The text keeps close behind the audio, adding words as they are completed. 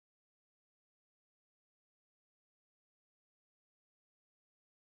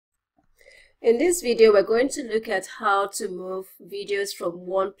In this video, we're going to look at how to move videos from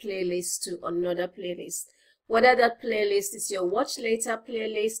one playlist to another playlist, whether that playlist is your watch later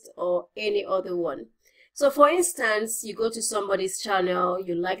playlist or any other one. So for instance, you go to somebody's channel,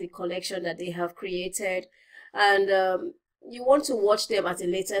 you like the collection that they have created, and you want to watch them at a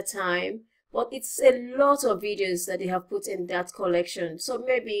later time, but it's a lot of videos that they have put in that collection. So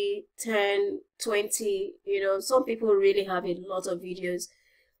maybe 10, 20, some people really have a lot of videos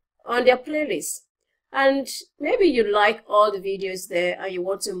on their playlist, and maybe you like all the videos there and you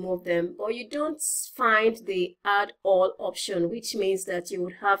want to move them, but you don't find the add all option, which means that you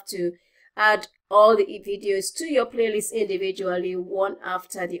would have to add all the videos to your playlist individually, one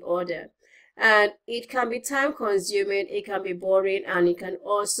after the other, and it can be time consuming, it can be boring, and it can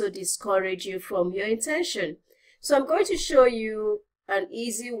also discourage you from your intention. So I'm going to show you an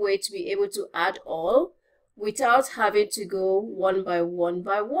easy way to be able to add all without having to go one by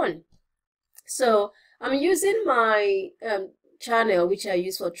one. So I'm using my channel, which I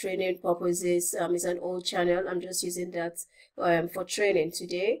use for training purposes. It's an old channel. I'm just using that for training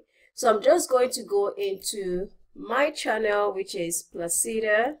today. So I'm just going to go into my channel, which is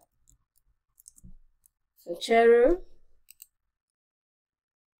Placida Acheru.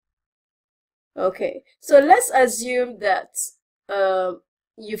 Okay, so let's assume that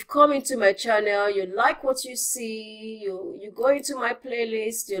you've come into my channel, you like what you see, you go into my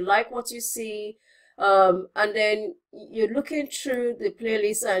playlist, you like what you see, and then you're looking through the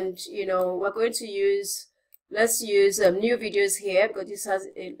playlist, and we're going to use, let's use new videos here because this has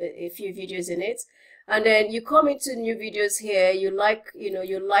a few videos in it. And then you come into new videos here, you like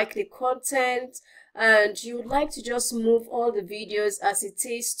the content, and you would like to just move all the videos as it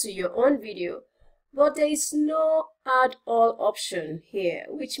is to your own video. But there is no add all option here,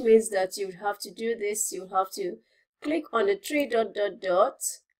 which means that you have to do this. You have to click on the three dot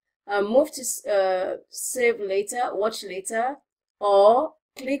and move to save later, watch later, or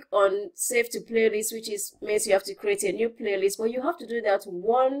click on save to playlist, which means you have to create a new playlist, but you have to do that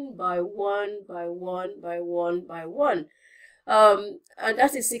one by one. And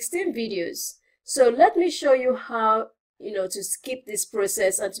that is 16 videos. So let me show you how to skip this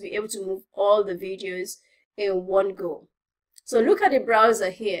process and to be able to move all the videos in one go. So look at the browser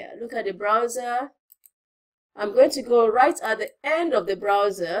here. Look at the browser. I'm going to go right at the end of the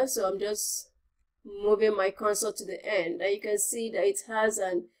browser. So I'm just moving my cursor to the end. And you can see that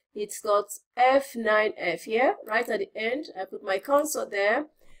it's got F9F here, right at the end. I put my cursor there.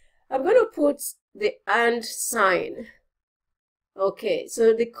 I'm going to put the and sign. Okay,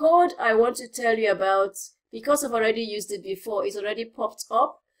 so the code I want to tell you about, because I've already used it before, it's already popped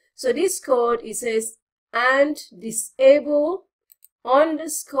up. So this code, it says and disable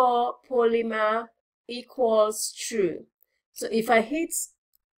underscore polymer equals true. So if I hit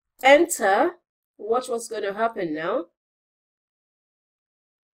enter, watch what's going to happen now.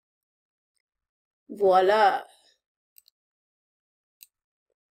 Voila.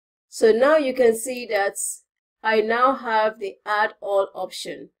 So now you can see that I now have the add all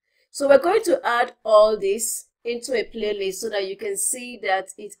option. So we're going to add all this into a playlist so that you can see that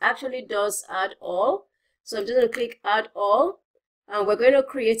it actually does add all. So I'm just going to click add all, and we're going to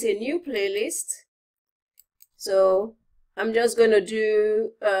create a new playlist. So I'm just going to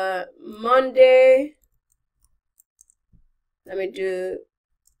do Monday. Let me do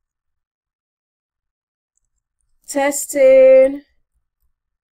testing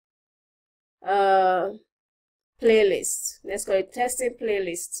playlist. Let's call it testing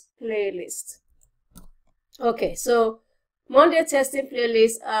playlist. Okay, so Monday testing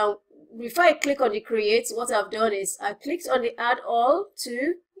playlist. Before I click on the create, what I've done is I clicked on the add all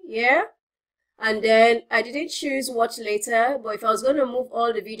to here, and then I didn't choose watch later, but if I was going to move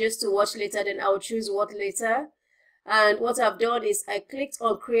all the videos to watch later, then I would choose watch later. And what I've done is I clicked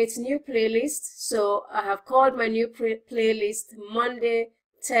on create new playlist. So I have called my new playlist Monday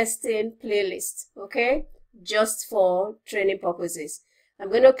testing playlist. Okay, just for training purposes. I'm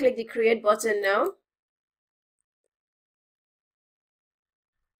going to click the create button now.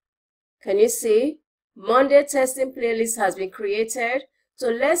 Can you see? Monday testing playlist has been created. So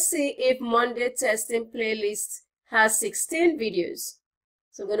let's see if Monday testing playlist has 16 videos.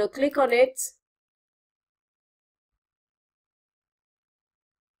 So I'm going to click on it.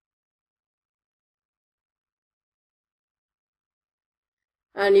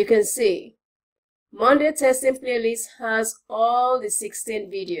 And you can see Monday testing playlist has all the 16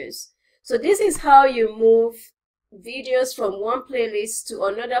 videos. So this is how you move videos from one playlist to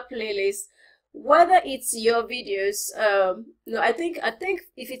another playlist whether it's your videos, no, I think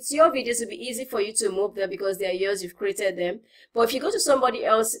if it's your videos, it'll be easy for you to move them because they are yours, you've created them. But if you go to somebody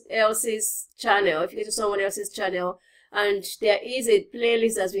else's channel, if you go to someone else's channel and there is a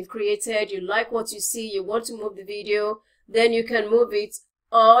playlist that's been created, you like what you see, you want to move the video, then you can move it.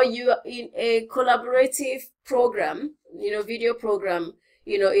 Or you are in a collaborative program, video program,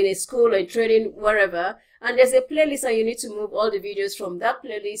 in a school or training, wherever, and there's a playlist and you need to move all the videos from that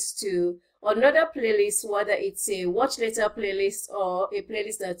playlist to another playlist, whether it's a watch later playlist or a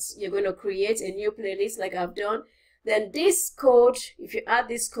playlist that you're going to create a new playlist like I've done. Then this code, if you add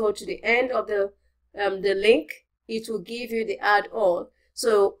this code to the end of the link, it will give you the add all.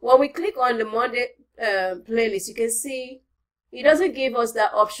 So when we click on the Monday playlist, you can see it doesn't give us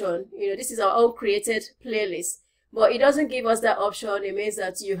that option. This is our own created playlist, but it doesn't give us that option. It means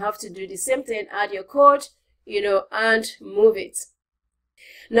that you have to do the same thing, add your code, and move it.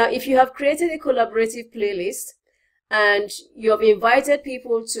 Now, if you have created a collaborative playlist and you have invited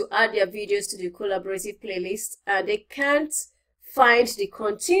people to add their videos to the collaborative playlist and they can't find the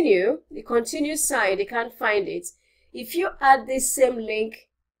continue sign, they can't find it. If you add this same link,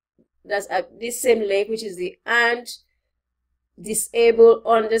 which is the and disable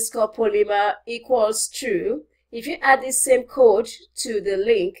underscore polymer equals true, if you add this same code to the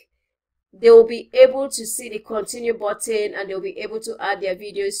link, they will be able to see the continue button and they'll be able to add their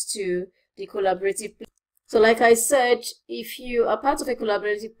videos to the collaborative. So like I said, if you are part of a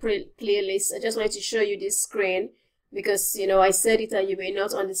collaborative playlist, I just wanted to show you this screen because, I said it and you may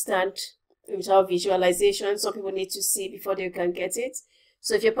not understand without visualization. Some people need to see before they can get it.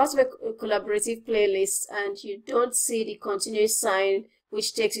 So if you're part of a collaborative playlist and you don't see the continue sign,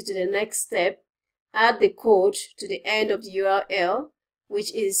 which takes you to the next step, add the code to the end of the URL,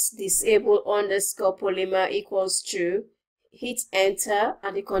 which is disable underscore polymer equals true. Hit enter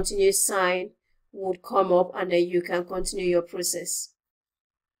and the continue sign would come up and then you can continue your process.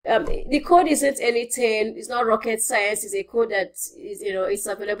 The code isn't anything, it's not rocket science. It's a code that is, it's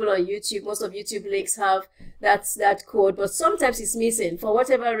available on YouTube. Most of YouTube links have that code, but sometimes it's missing for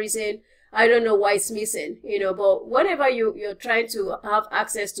whatever reason. I don't know why it's missing, but whenever you're trying to have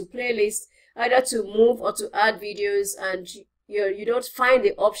access to playlists, either to move or to add videos, and you don't find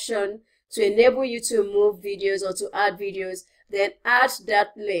the option to enable you to move videos or to add videos, then add that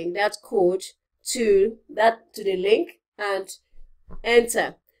link, that code to the link and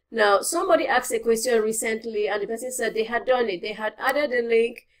enter. Now, somebody asked a question recently and the person said they had done it. They had added the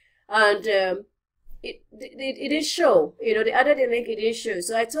link and it didn't show. They added the link, it didn't show.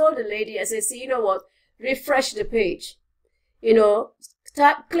 So I told the lady, I said, see, you know what? Refresh the page.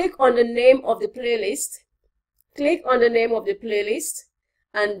 Click on the name of the playlist. Click on the name of the playlist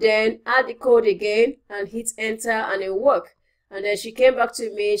and then add the code again and hit enter and it will work. And then she came back to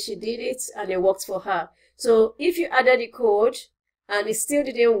me, she did it and it worked for her. So if you added the code and it still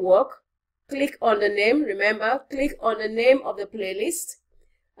didn't work, click on the name. Remember, click on the name of the playlist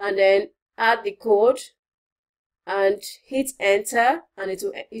and then add the code and hit enter and it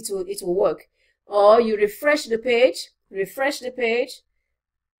will work. Or you refresh the page,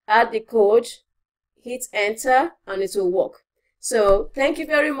 add the code, hit enter and it will work. So thank you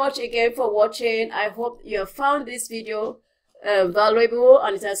very much again for watching. I hope you have found this video valuable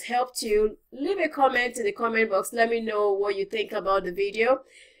and it has helped you. Leave a comment in the comment box. Let me know what you think about the video.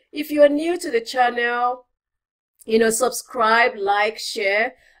 If you are new to the channel, subscribe, like,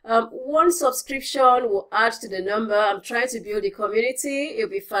 share. One subscription will add to the number. I'm trying to build a community. It'll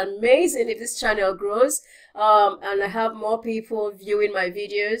be amazing if this channel grows and I have more people viewing my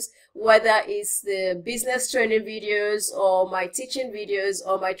videos, whether it's the business training videos or my teaching videos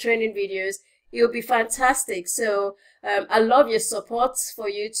or my training videos. It will be fantastic. So I love your support, for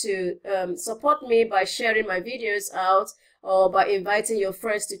you to support me by sharing my videos out or by inviting your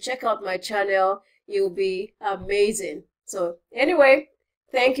friends to check out my channel. It will be amazing. So anyway,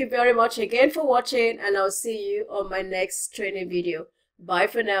 thank you very much again for watching and I'll see you on my next training video. Bye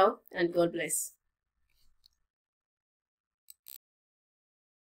for now and God bless.